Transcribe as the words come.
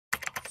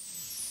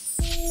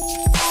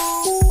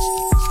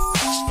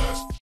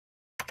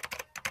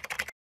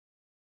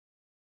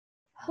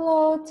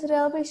Hello, today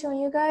I'll be showing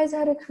you guys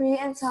how to create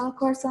and sell a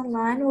course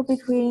online. We'll be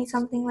creating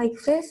something like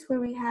this where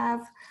we have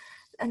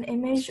an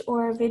image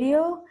or a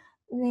video,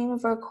 the name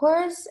of our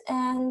course,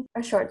 and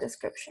a short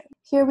description.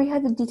 Here we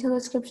have the detailed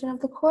description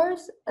of the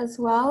course as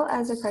well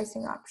as the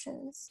pricing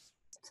options.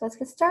 So let's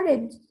get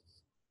started.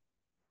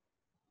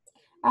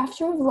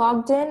 After we've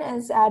logged in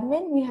as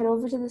admin, we head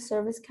over to the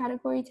service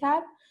category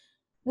tab.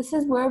 This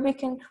is where we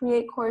can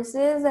create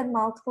courses and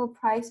multiple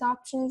price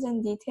options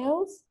and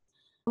details.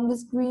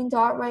 This green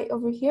dot right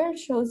over here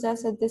shows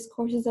us that this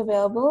course is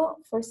available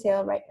for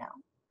sale right now.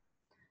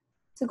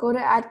 So go to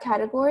add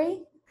category.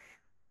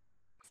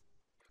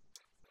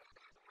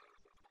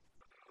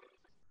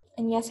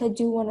 And yes, I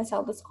do want to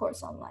sell this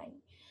course online.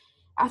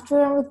 After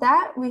we're done with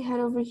that, we head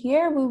over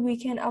here where we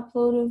can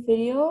upload a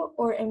video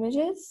or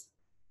images.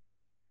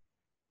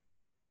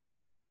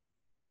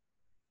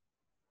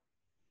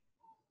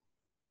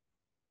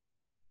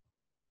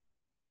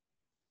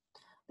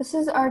 This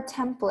is our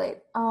template.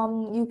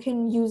 You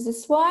can use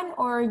this one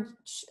or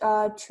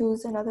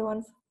choose another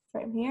one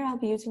from here. I'll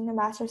be using the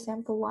master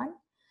sample one.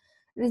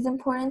 It is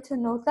important to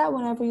note that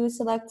whenever you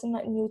select a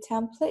new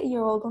template,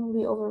 your old one will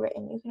be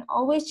overwritten. You can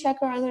always check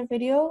our other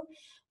video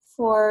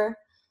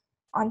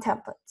on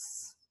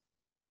templates.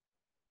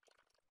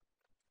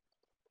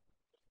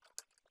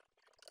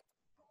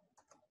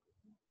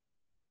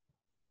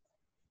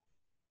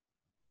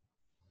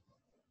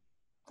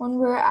 When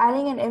we're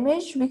adding an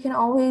image, we can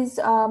always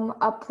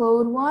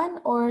upload one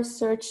or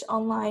search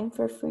online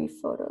for free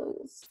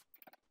photos.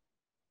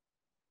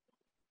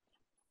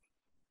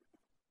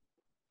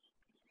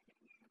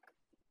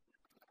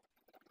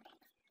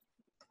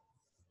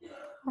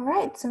 All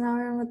right, so now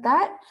we're done with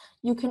that.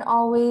 You can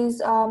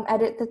always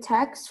edit the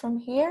text from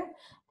here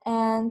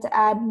and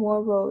add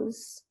more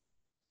rows.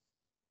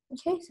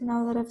 Okay, so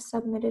now that I've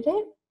submitted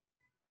it,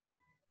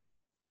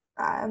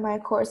 my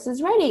course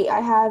is ready.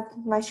 I have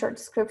my short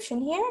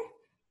description here,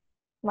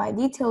 my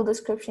detailed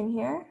description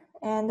here,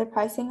 and the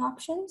pricing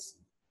options.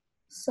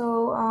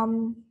 So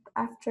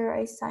after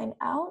I sign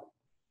out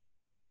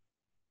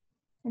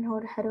and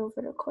head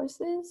over to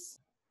courses,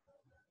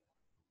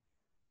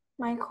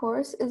 my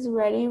course is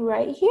ready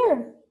right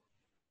here.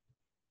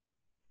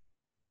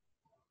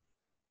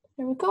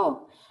 There we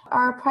go.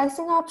 Our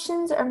pricing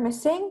options are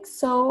missing,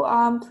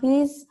 so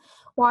please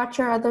watch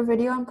our other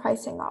video on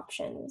pricing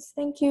options.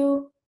 Thank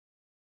you.